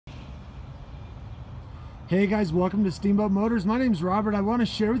Hey guys, welcome to Steamboat Motors. My name's Robert. I want to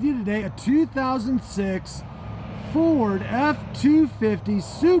share with you today a 2006 Ford F-250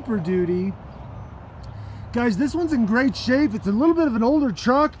 Super Duty. Guys, this one's in great shape. It's a little bit of an older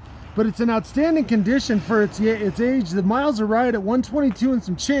truck, but it's in outstanding condition for its age. The miles are right at 122 and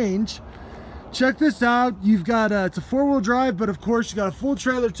some change. Check this out. You've got it's a four-wheel drive, but of course you got a full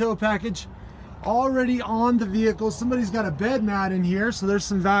trailer tow package already on the vehicle. Somebody's got a bed mat in here, so there's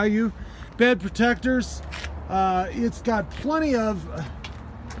some value. Bed protectors. It's got plenty of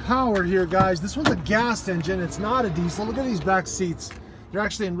power here, guys. This one's a gas engine. It's not a diesel. Look at these back seats. They're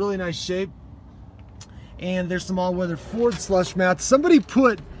actually in really nice shape. And there's some all-weather Ford slush mats. Somebody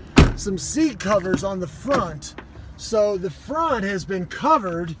put some seat covers on the front, so the front has been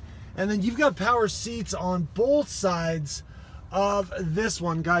covered, and then you've got power seats on both sides of this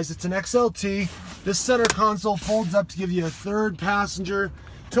one, guys. It's an XLT. This center console folds up to give you a third passenger.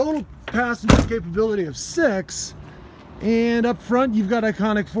 Total passenger capability of 6. And up front, you've got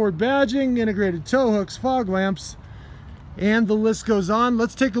iconic Ford badging, integrated tow hooks, fog lamps, and the list goes on.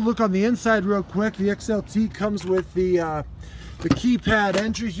 Let's take a look on the inside real quick. The XLT comes with the keypad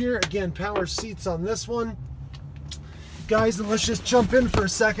entry here. Again, power seats on this one. Guys, and let's just jump in for a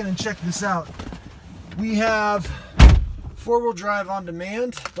second and check this out. We have four-wheel drive on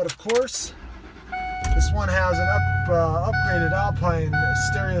demand, but of course, this one has an upgraded Alpine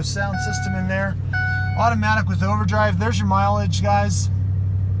stereo sound system in there. Automatic with overdrive. There's your mileage, guys.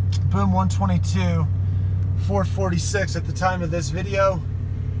 Boom, 122, 446 at the time of this video.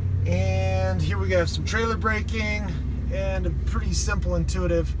 And here we go, some trailer braking and a pretty simple,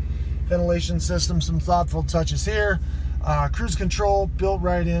 intuitive ventilation system. Some thoughtful touches here. Cruise control built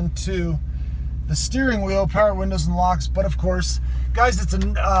right into the steering wheel, power windows and locks. But of course, guys, it's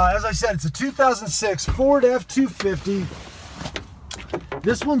as I said, it's a 2006 Ford F-250.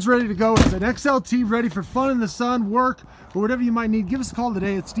 This one's ready to go. It's an XLT ready for fun in the sun, work, or whatever you might need. Give us a call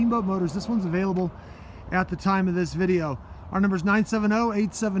today at Steamboat Motors. This one's available at the time of this video. Our number is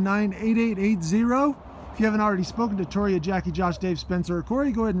 970-879-8880. If you haven't already spoken to Toria, Jackie, Josh, Dave, Spencer, or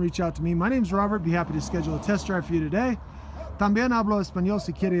Corey, go ahead and reach out to me. My name's Robert. Be happy to schedule a test drive for you today. También hablo español.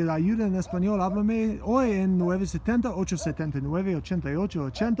 Si quiere ayuda en español, háblame hoy en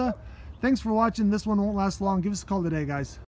 970-879-8880. Thanks for watching. This one won't last long. Give us a call today, guys.